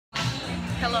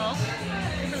Hello.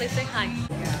 Kimberly, say hi.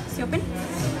 See, open.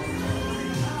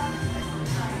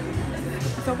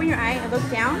 So open your eye and look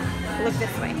down. Look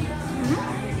this way. I'm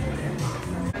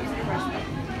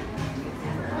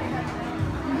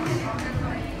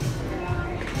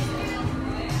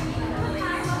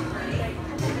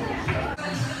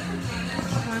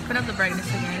gonna put up the brightness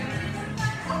again.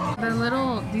 The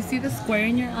little, do you see the square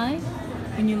in your eye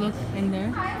when you look in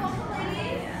there?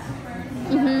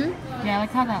 Yeah, I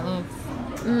like how that looks.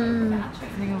 I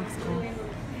think it looks cool.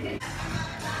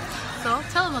 So,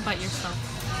 tell them about yourself.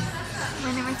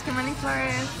 My name is Kimberly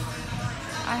Flores.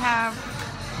 I have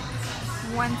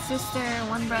one sister,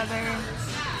 one brother.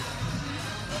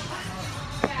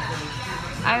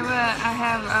 I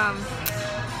have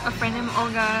a friend named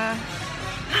Olga.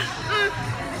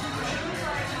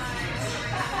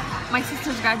 My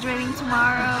sister's graduating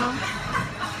tomorrow.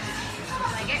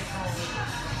 Like it?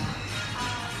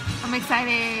 I'm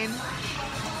excited.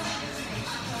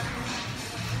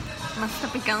 Me está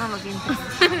picando los dientes.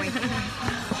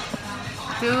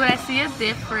 Dude, I see a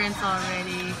difference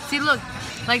already. See, look,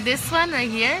 like this one right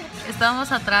here,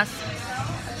 estábamos atrás.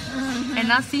 And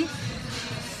now see,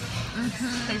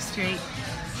 they're straight.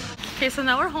 Okay, so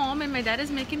now we're home and my dad is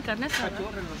making carne asada.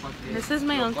 This is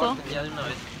my uncle.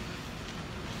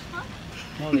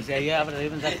 No, decía ahí, abre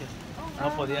mensaje.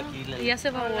 No podía aquí. Y ya se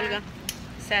va Olga,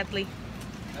 sadly.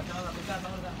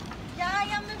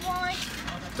 Ya me voy.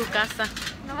 Tu casa.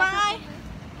 Bye.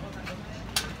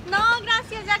 No,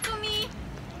 gracias, ya comí.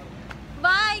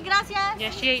 Bye, gracias.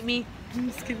 Yeah, she ate me. I'm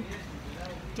just kidding.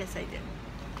 Yes, I did.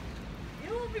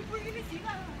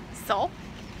 So?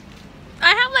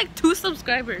 I have like 2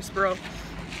 subscribers, bro.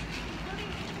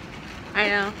 I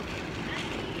know.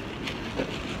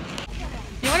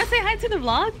 You want to say hi to the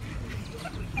vlog?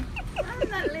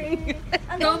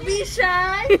 Don't be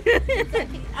shy.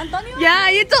 Antonio. Yeah,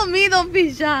 you told me don't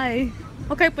be shy.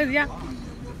 Okay, pues ya.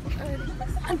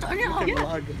 Antonio.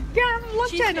 Yeah, I'm vlog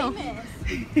channel.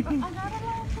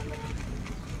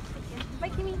 Bye,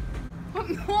 Kimmy.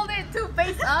 Hold it to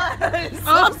face us.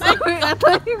 Oh, sorry. I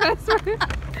thought you guys were.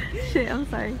 Shit, I'm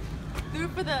sorry. Do it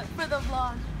for the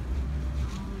vlog.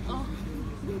 Oh.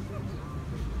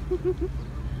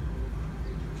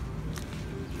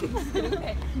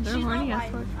 Okay. They're She's horny not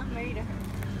as fuck. I'm married to her.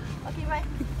 Okay, bye.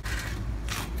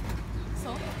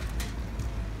 So?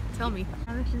 Tell me.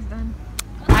 Now that she's done.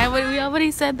 We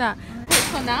already said that.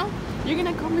 So now you're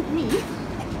gonna come with me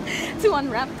to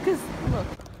unwrap because look.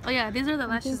 Oh yeah, these are the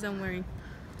lashes I'm wearing.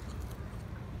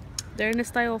 They're in the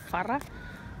style of Farrah,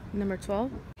 number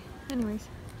 12. Anyways.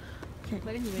 Okay,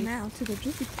 but anyways. Now to the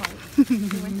juicy part.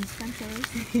 We went to Spencer's.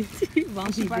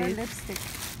 She bought a lipstick.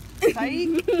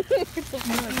 Sorry. It's a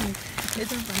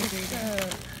funny.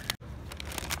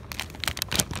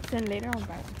 Then later I'll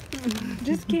buy one.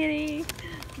 Just kidding.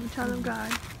 The child of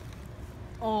God.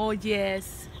 Oh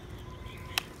yes.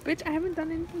 Bitch, I haven't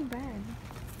done anything bad.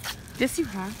 Yes, you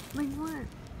have. Like what?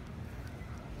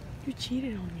 You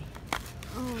cheated on me.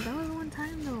 Oh, that was one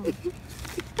time though.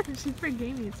 And she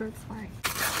forgave me, so it's fine.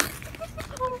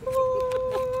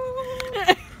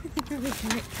 Wait,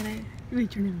 can I? Wait,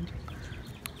 turn it.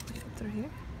 It's right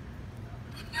here.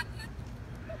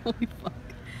 Holy fuck.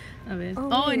 A ver. Oh,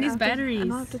 Oh, wait, and these I batteries. don't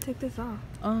have to take this off.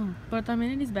 Oh, but I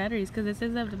mean, it needs batteries because it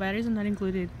says that the batteries are not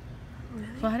included. Really?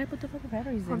 So how do I put the fucking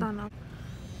batteries Hold in? on.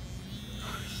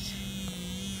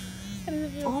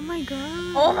 Oh my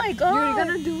god. Oh my god. You're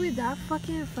gonna do it that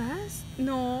fucking fast?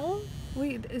 No.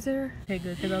 Wait, is there? Okay,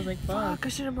 good. Because I was like, fuck. Fuck, I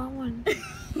should have bought one.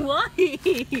 Why?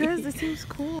 Because this seems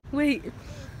cool. Wait.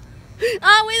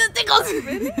 Ah, wait, the tickles.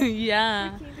 Really?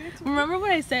 Yeah. Remember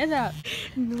when I said that?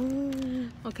 No.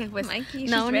 Okay, wait. Mikey,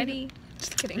 now she's I ready.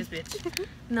 Just kidding. This bitch.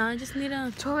 No, I just need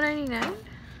a. $12.99.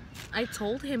 I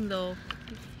told him though.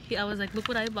 I was like, look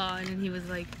what I bought, and he was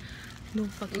like, no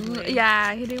fucking way.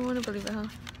 Yeah, he didn't want to believe it, huh?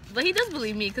 But he does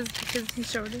believe me because He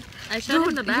showed it. I showed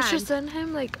him the bag. You should send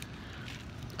him like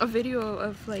a video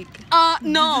of like.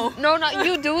 No. No, not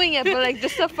you doing it, but like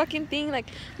just a fucking thing like.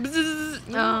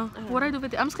 What I do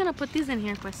with it? I'm just gonna put these in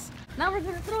here, pues. Now we're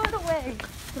gonna throw it away.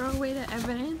 Throw away the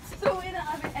evidence. Throw away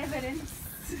the evidence.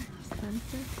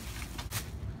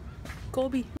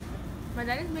 Kobe. My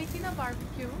dad is making a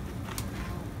barbecue.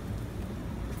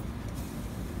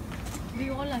 Di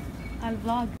hola al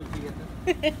vlog.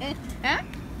 Huh?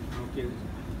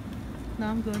 No,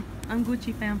 I'm good. I'm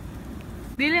Gucci fam.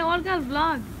 Dile Olga al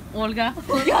vlog. Olga.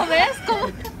 ¿Ya ves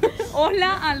cómo?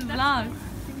 Hola al vlog.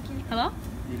 Hello?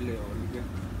 Dile Olga.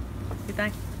 ¿Qué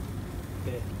tal?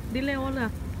 ¿Qué? Dile hola.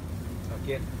 ¿A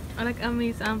quién? A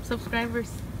mis subscribers.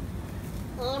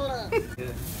 Hola.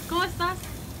 ¿Cómo estás?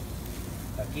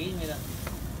 Aquí, mira.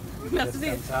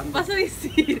 Descansando. Vas a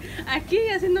decir, aquí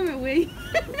haciéndome güey.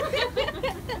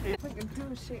 Fucking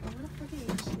do shit. I'm gonna fucking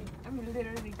eat shit. I mean,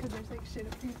 literally, because there's like shit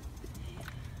up here.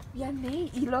 Ya,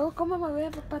 Nate. Y luego, ¿cómo me voy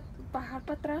a bajar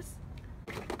para atrás?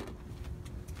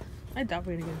 I doubt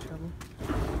we're gonna get in trouble.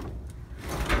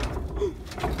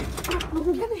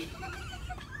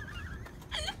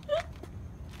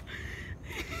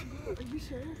 Are you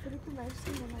sure? Put it to my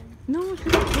line. No, she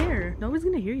doesn't care. Nobody's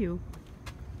gonna hear you.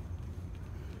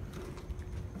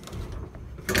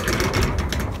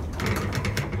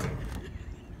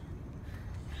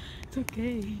 It's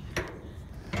okay.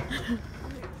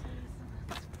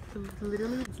 It's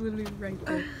literally right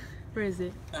there. Where is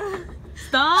it?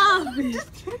 Stop!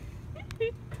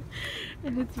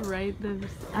 And it's right there.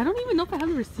 I don't even know if I have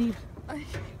the receipt.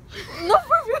 No,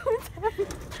 for real.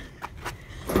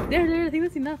 There, I think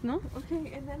that's enough, no?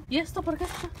 Okay, and then ¿Y esto por qué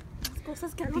está? las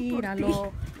cosas que hago por ti.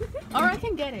 Tíralo. Or I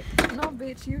can get it. No,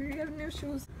 bitch, you have new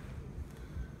shoes.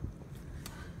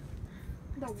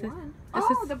 The This is- one? this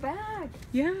Oh, is- the bag.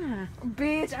 Yeah.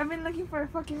 Bitch, I've been looking for a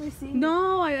fucking receipt.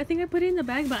 No, I think I put it in the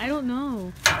bag, but I don't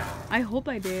know. I hope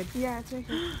I did. Yeah, it's right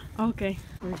here. Okay.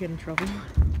 We're getting in trouble.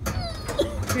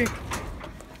 Here.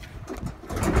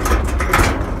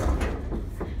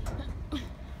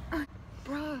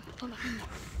 Bruh, hold on.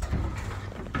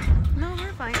 No,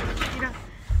 we're fine. Mira.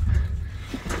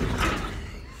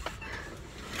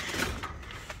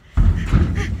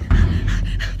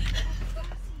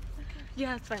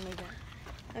 Yeah, it's fine like that.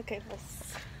 Okay,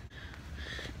 let's.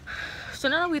 So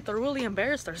now that we thoroughly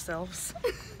embarrassed ourselves.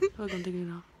 Oh, don't take it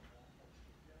off.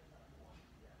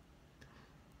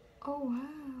 Oh, wow.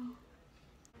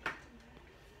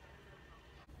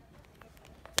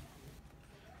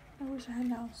 I wish I had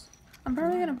nails. I'm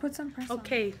probably gonna put some press on.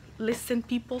 Okay, listen,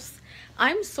 peoples.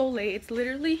 I'm so late. It's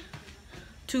literally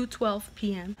 2:12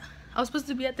 p.m. I was supposed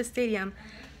to be at the stadium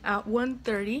at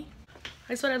 1:30.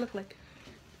 That's what I look like.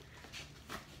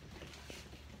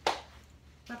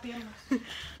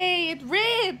 Hey, it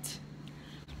ripped!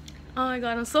 Oh my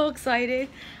god, I'm so excited.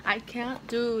 I can't,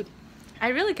 dude. I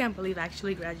really can't believe I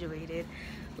actually graduated.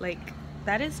 Like,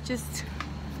 that is just...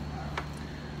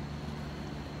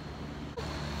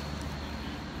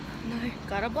 I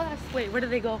got a blast. Wait, where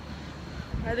did they go?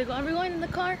 Are they going? Are we going in the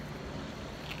car?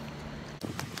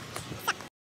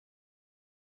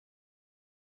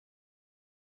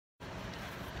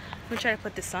 Let me try to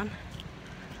put this on.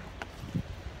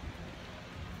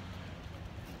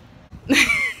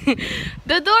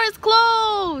 The door is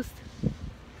closed.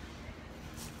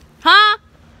 Huh?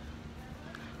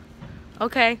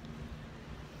 Okay.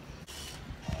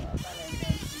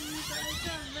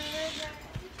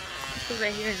 This is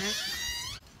right here, right?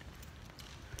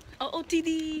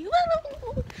 OOTD.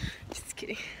 Just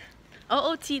kidding.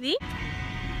 OOTD.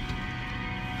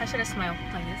 How should I smile?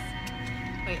 Like this?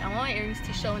 Wait, I want my earrings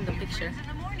to show in the picture.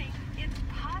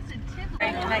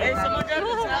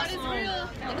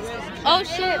 Oh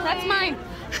shit, that's mine.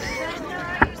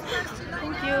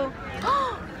 Thank you.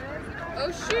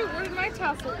 Oh shoot, where did my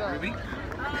tassel go?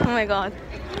 Oh my god.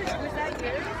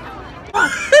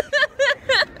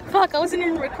 Fuck, I wasn't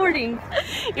even recording.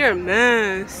 You're a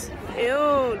mess.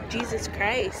 Ew, Jesus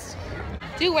Christ.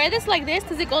 Do you wear this like this?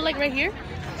 Does it go like right here?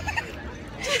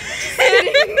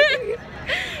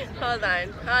 Hold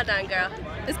on, girl.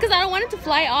 It's because I don't want it to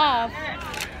fly off.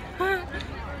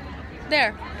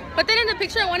 There. But then in the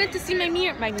picture I wanted to see my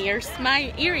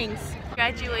earrings.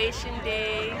 Graduation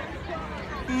day.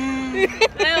 It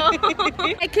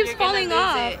keeps You're gonna falling lose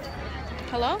off. it.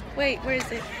 Hello? Wait, where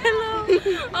is it? Hello.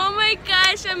 Oh my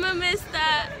gosh, I'm gonna miss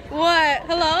that. What?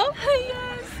 Hello?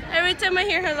 Yes. Every time I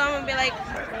hear hello, I'm gonna be like,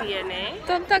 DNA.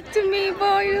 Don't talk to me,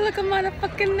 boy. You look a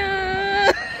motherfucking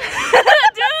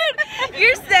Dude,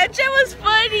 your Snapchat was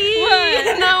funny.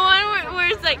 What? The one where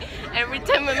it's like, every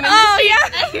time I'm in the Oh, street, yeah.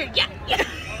 I hear, yeah.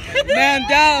 Man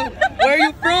down. Where are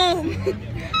you from?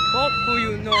 Fuck who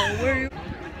you know. Where you?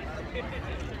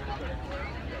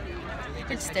 You're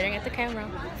just staring at the camera.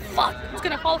 Fuck! It's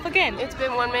gonna fall off again. It's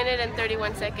been 1 minute and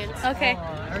 31 seconds. Okay.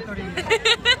 Well,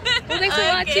 thanks for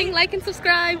Okay. watching. Like and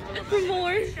subscribe for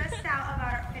more. Stressed out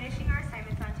about finishing our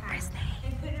assignments on time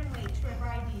and couldn't wait to rip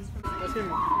our IDs from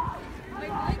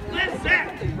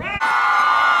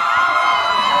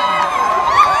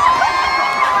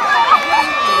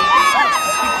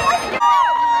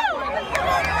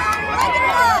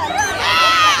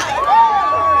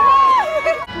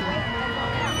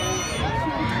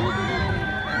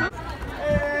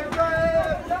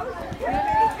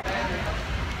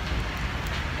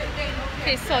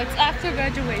Okay, so it's after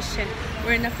graduation.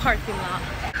 We're in a parking lot.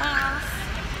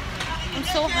 I'm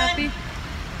so happy.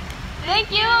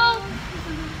 Thank you!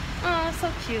 Oh, so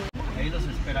cute. Ahí los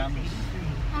esperamos.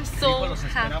 I'm Dijo, so los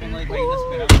esperamos, no happy. dijo, ahí los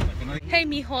esperamos. Para que no digan. Hey,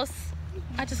 mijos.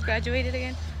 I just graduated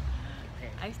again.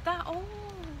 Ahí está. Oh,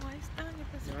 ahí está. Yo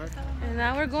pensé que estaba mal. And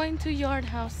now we're going to Yard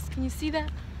House. Can you see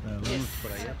that? Vamos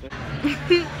por allá, pues.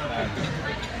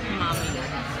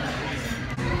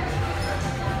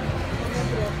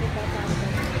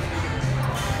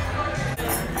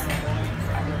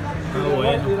 Ah,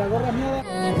 bueno.